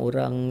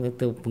orang-orang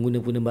atau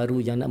pengguna-pengguna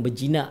baru yang nak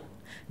berjinak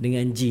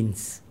dengan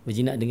jeans,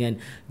 berjinak dengan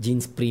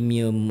jeans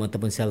premium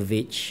ataupun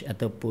salvage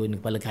ataupun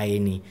kepala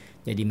kain ni.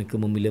 Jadi mereka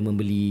mula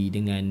membeli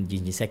dengan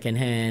jeans second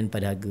hand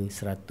pada harga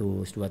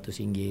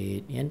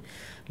RM100-200 kan.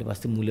 Lepas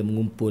tu mula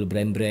mengumpul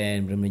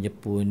brand-brand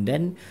Jepun,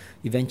 dan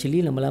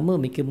eventually lama-lama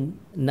mereka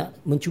nak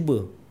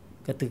mencuba,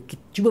 kata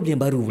cuba beli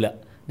yang baru pula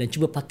dan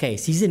cuba pakai,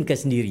 seasonkan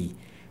sendiri.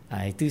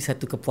 Itu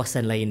satu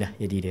kepuasan lain dah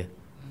jadi dia.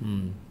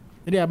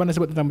 Jadi abang dah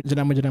sebut tentang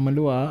jenama-jenama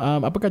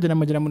luar. Apakah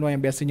jenama-jenama luar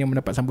yang biasanya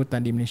mendapat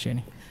sambutan di Malaysia ni?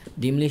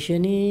 Di Malaysia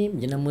ni,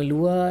 jenama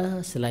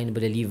luar selain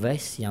daripada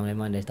Levi's yang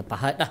memang dah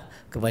terpahat lah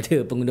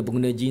kepada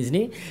pengguna-pengguna jeans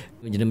ni,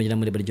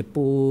 jenama-jenama daripada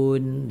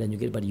Jepun dan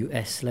juga daripada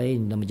US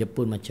lain. Nama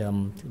Jepun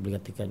macam boleh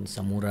katakan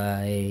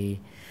Samurai,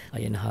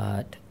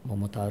 Ironheart,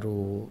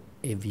 Momotaro,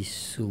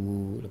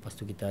 Evisu. Lepas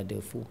tu kita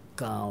ada Full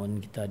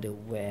Count, kita ada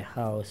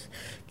Warehouse,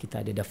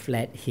 kita ada The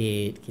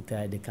Flathead,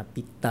 kita ada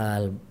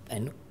Capital,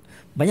 and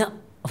banyak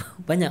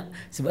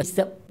sebab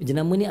setiap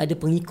jenama ni ada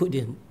pengikut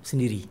dia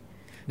sendiri.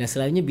 Dan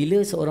selalunya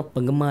bila seorang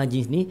penggemar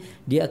jeans ni,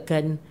 dia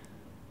akan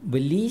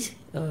beli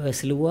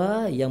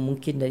seluar yang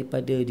mungkin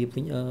daripada dia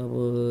punya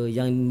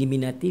yang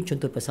diminati.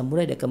 Contoh pada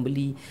Samurai, dia akan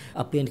beli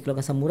apa yang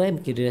dikeluarkan Samurai,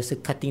 mungkin dia rasa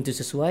cutting tu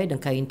sesuai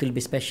dan kain tu lebih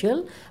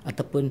special,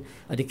 ataupun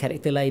ada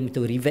karakter lain.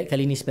 Betul, Rivet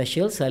kali ni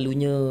special.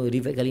 Selalunya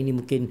Rivet kali ni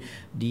mungkin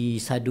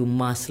disadu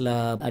emas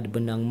lah, ada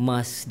benang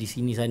emas di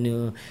sini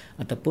sana,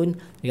 ataupun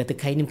dia kata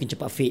kain ni mungkin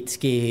cepat fade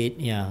sikit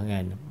ya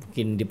kan,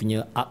 mungkin dia punya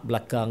arc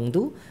belakang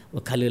tu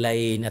colour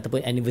lain,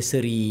 ataupun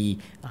anniversary.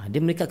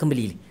 Mereka akan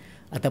beli.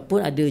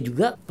 Ataupun ada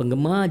juga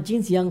penggemar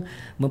jeans yang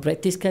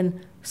mempraktiskan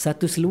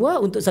satu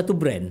seluar untuk satu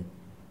brand.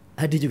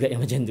 Ada juga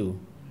yang macam tu.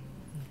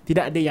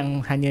 Tidak ada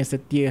yang hanya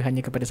setia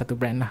hanya kepada satu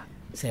brand lah.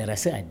 Saya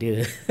rasa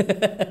ada.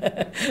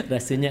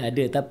 Rasanya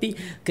ada. Tapi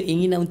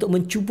keinginan untuk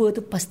mencuba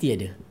tu pasti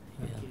ada.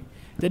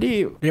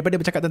 Jadi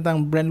daripada bercakap tentang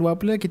brand luar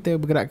pula, kita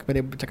bergerak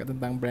kepada bercakap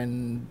tentang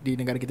brand di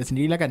negara kita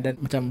sendirilah kan. Dan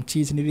macam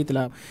Cheese sendiri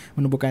telah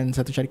menubuhkan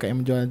satu syarikat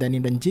yang menjual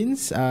denim dan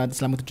jeans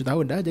selama 7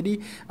 tahun dah.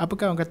 Jadi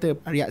apakah orang kata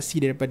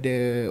reaksi daripada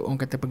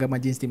orang kata penggemar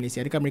jeans di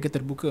Malaysia? Adakah mereka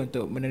terbuka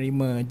untuk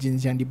menerima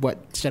jeans yang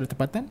dibuat secara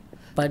tempatan?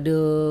 Pada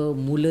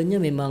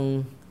mulanya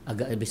memang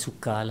agak lebih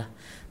sukar lah,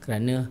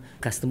 kerana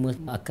customer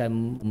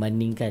akan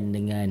membandingkan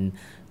dengan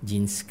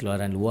jeans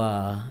keluaran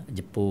luar,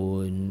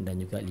 Jepun dan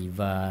juga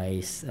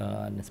Levi's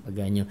dan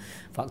sebagainya.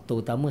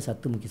 Faktor utama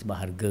satu mungkin sebab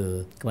harga.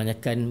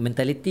 Kebanyakan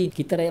mentaliti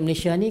kita rakyat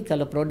Malaysia ni,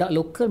 kalau produk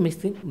lokal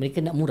mereka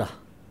nak murah.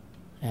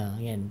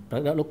 Kan?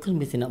 Produk lokal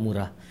mesti nak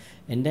murah.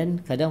 And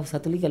then kadang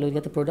satu lagi, kalau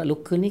kata produk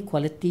lokal ni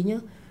kualitinya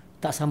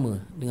tak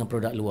sama dengan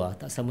produk luar,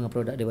 tak sama dengan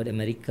produk daripada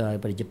Amerika,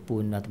 daripada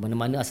Jepun atau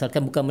mana-mana,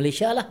 asalkan bukan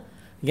Malaysia lah.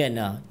 Kan,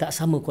 tak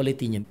sama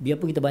kualitinya.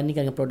 Biarpun kita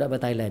bandingkan dengan produk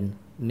dari Thailand,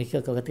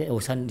 mereka akan kata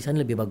di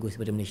sana lebih bagus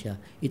daripada Malaysia.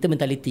 Itu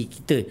mentaliti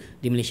kita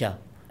di Malaysia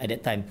at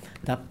that time.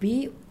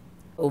 Tapi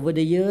over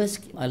the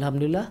years,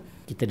 alhamdulillah,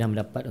 kita dah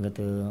mendapat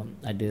kata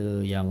ada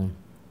yang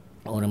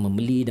orang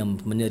membeli dan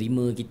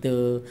menerima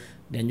kita,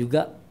 dan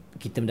juga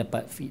kita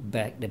mendapat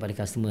feedback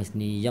daripada customer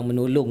ni yang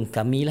menolong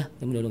kami lah,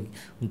 yang menolong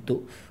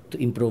untuk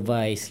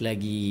improvise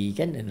lagi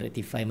kan, dan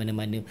rectify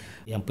mana-mana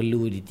yang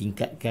perlu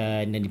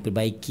ditingkatkan dan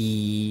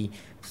diperbaiki.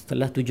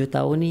 Setelah 7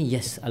 tahun ni,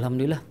 yes,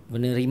 alhamdulillah,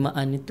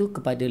 penerimaan itu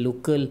kepada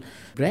local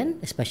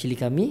brand, especially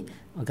kami,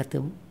 orang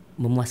kata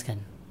memuaskan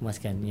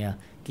ya.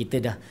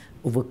 Kita dah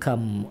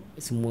overcome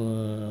semua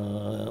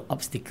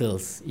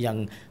obstacles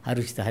yang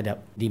harus kita hadap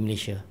di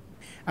Malaysia.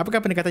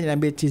 Apakah pendekatan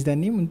yang ambil Cheese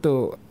Denim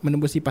untuk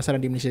menembusi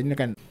pasaran di Malaysia ni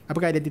kan?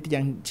 Apakah identiti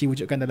yang Cheese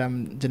wujudkan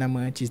dalam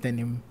jenama Cheese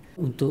Denim?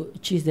 Untuk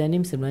Cheese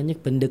Denim sebenarnya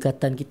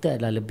pendekatan kita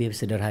adalah lebih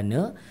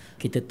sederhana.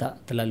 Kita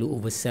tak terlalu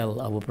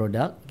oversell our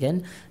product kan,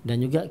 dan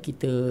juga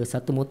kita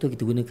satu motor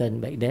kita gunakan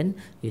back then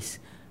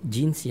is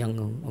jeans yang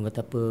orang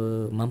kata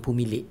mampu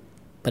milik.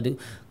 pada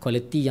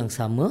kualiti yang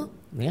sama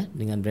ya,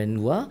 dengan brand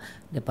luar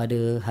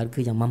daripada harga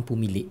yang mampu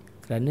milik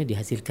kerana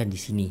dihasilkan di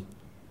sini.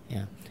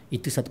 Ya.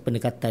 Itu satu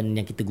pendekatan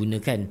yang kita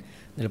gunakan.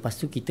 Dan lepas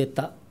tu kita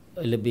tak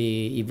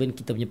lebih, even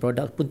kita punya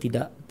produk pun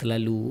tidak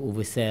terlalu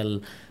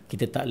oversell.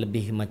 Kita tak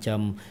lebih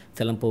macam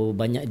terlampau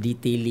banyak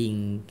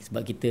detailing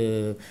sebab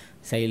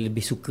saya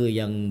lebih suka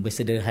yang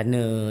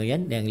bersederhana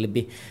kan, yang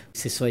lebih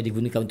sesuai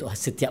digunakan untuk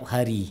setiap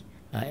hari.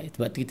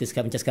 Sebab tu kita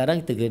macam sekarang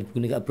kita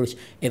guna approach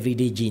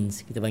everyday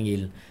jeans kita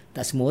panggil.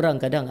 Tak semua orang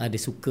kadang ada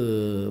suka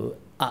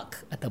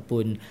arc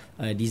ataupun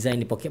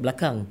design di poket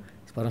belakang.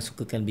 Semua orang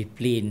sukakan lebih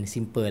plain,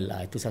 simple.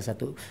 Itu salah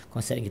satu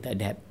konsep yang kita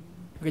adapt.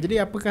 Okay,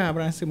 jadi apakah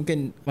abang rasa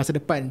mungkin masa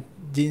depan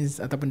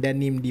jeans ataupun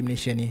denim di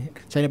Malaysia ni?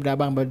 Saya daripada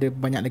abang ada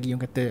banyak lagi yang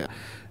kata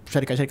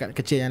syarikat-syarikat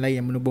kecil yang lain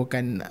yang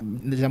menubuhkan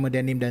nama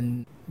denim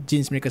dan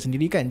jeans mereka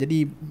sendiri kan.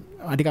 Jadi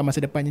adakah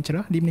masa depan yang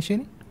cerah di Malaysia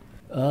ni?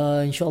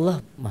 InsyaAllah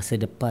masa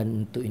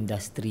depan untuk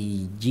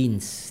industri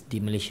jeans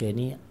di Malaysia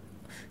ni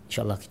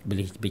InsyaAllah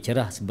boleh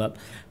bercerah sebab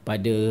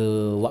pada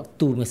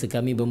waktu masa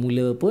kami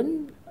bermula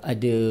pun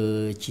ada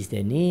Cheese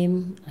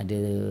Denim, ada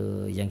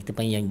yang kita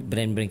panggil yang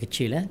brand-brand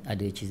kecil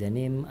ada Cheese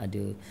Denim,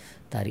 ada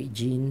Tarik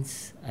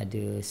Jeans,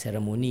 ada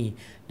Ceremony,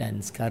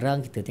 dan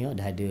sekarang kita tengok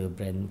dah ada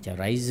brand macam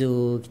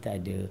Raizo, kita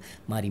ada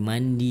Mari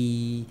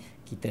Mandi,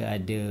 kita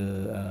ada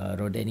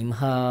Raw Denim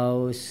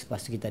House,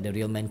 lepas tu kita ada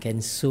Real Man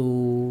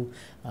Kenso.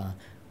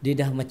 Dia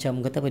dah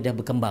macam kata apa, dah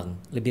berkembang,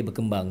 lebih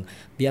berkembang.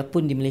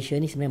 Biarpun di Malaysia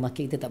ni sebenarnya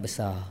market kita tak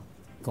besar.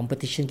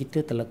 Competition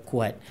kita terlalu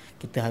kuat.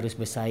 Kita harus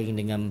bersaing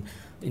dengan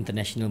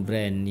international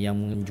brand yang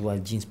menjual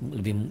jeans,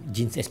 lebih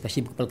jeans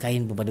especially kepala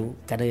kain pun pada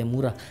kadar yang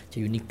murah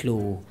macam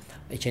Uniqlo,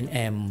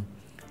 H&M.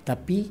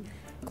 Tapi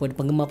kepada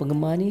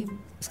penggemar-penggemar ni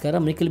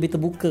sekarang mereka lebih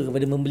terbuka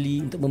kepada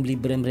membeli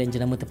brand-brand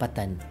jenama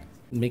tempatan.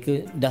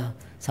 Mereka dah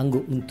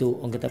sanggup untuk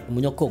orang kata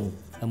menyokong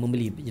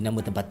membeli jenama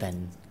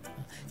tempatan.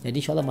 Jadi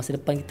insyaAllah masa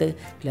depan kita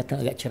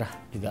kelihatan agak cerah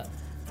juga.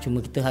 Cuma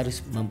kita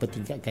harus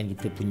mempertingkatkan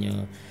kita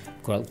punya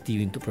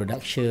quality untuk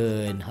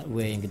production,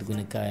 hardware yang kita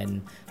gunakan,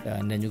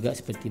 dan juga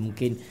seperti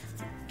mungkin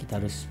kita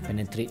harus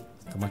penetrate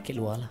ke market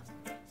luar lah.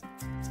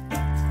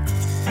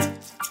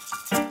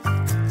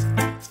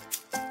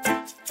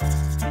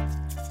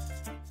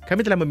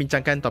 Kami telah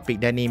membincangkan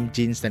topik denim,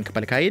 jeans dan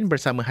kepala kain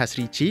bersama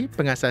Hasri Chi,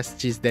 pengasas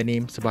Cheese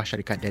Denim, sebuah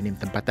syarikat denim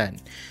tempatan.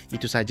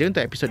 Itu sahaja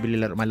untuk episod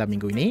Bila Larut Malam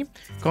minggu ini.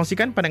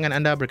 Kongsikan pandangan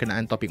anda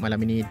berkenaan topik malam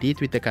ini di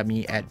Twitter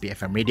kami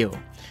 @BFM Radio.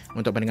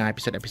 Untuk mendengar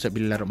episod-episod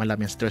Bila Larut Malam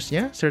yang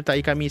seterusnya,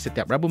 sertai kami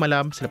setiap Rabu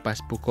malam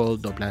selepas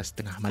pukul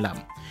 12.30 malam.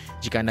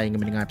 Jika anda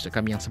ingin mendengar episod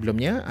kami yang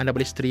sebelumnya, anda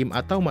boleh stream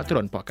atau muat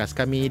turun podcast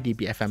kami di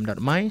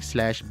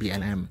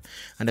bfm.my/blm.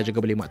 Anda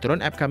juga boleh muat turun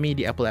app kami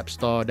di Apple App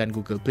Store dan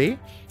Google Play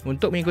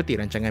untuk mengikuti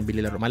rancangan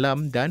Bila Larut Malam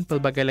dan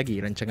pelbagai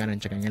lagi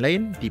rancangan-rancangan yang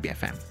lain di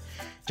BFM.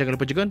 Jangan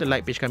lupa juga untuk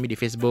like page kami di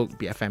Facebook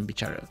BFM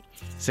Bicara.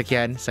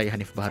 Sekian, saya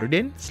Hanif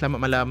Baharudin. Selamat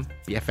malam,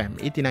 BFM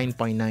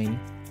 89.9,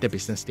 The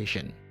Business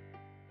Station.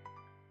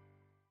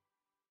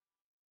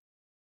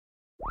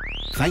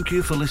 Thank you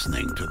for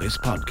listening to this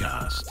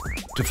podcast.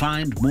 To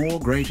find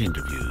more great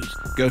interviews,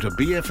 go to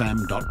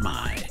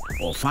bfm.my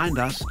or find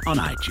us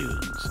on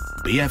iTunes.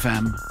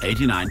 BFM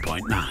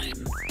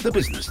 89.9, The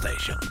Business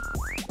Station.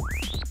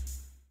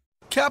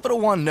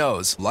 Capital One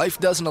knows life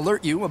doesn't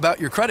alert you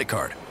about your credit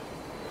card.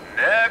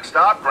 Next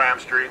stop, Graham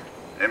Street.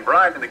 In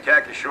Brighton, the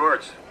khaki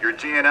shorts. Your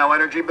G&L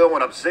energy bill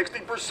went up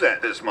 60%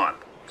 this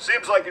month.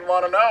 Seems like you'd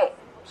want to know.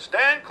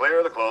 Stand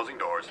clear of the closing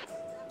doors.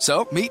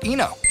 So, meet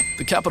Eno,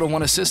 the Capital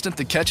One assistant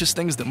that catches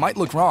things that might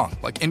look wrong,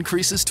 like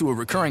increases to a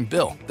recurring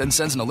bill, then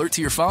sends an alert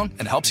to your phone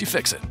and helps you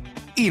fix it.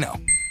 Eno,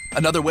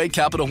 another way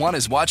Capital One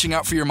is watching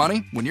out for your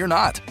money when you're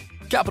not.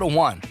 Capital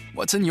One,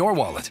 what's in your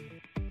wallet?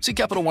 See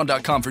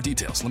CapitalOne.com for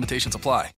details. Limitations apply.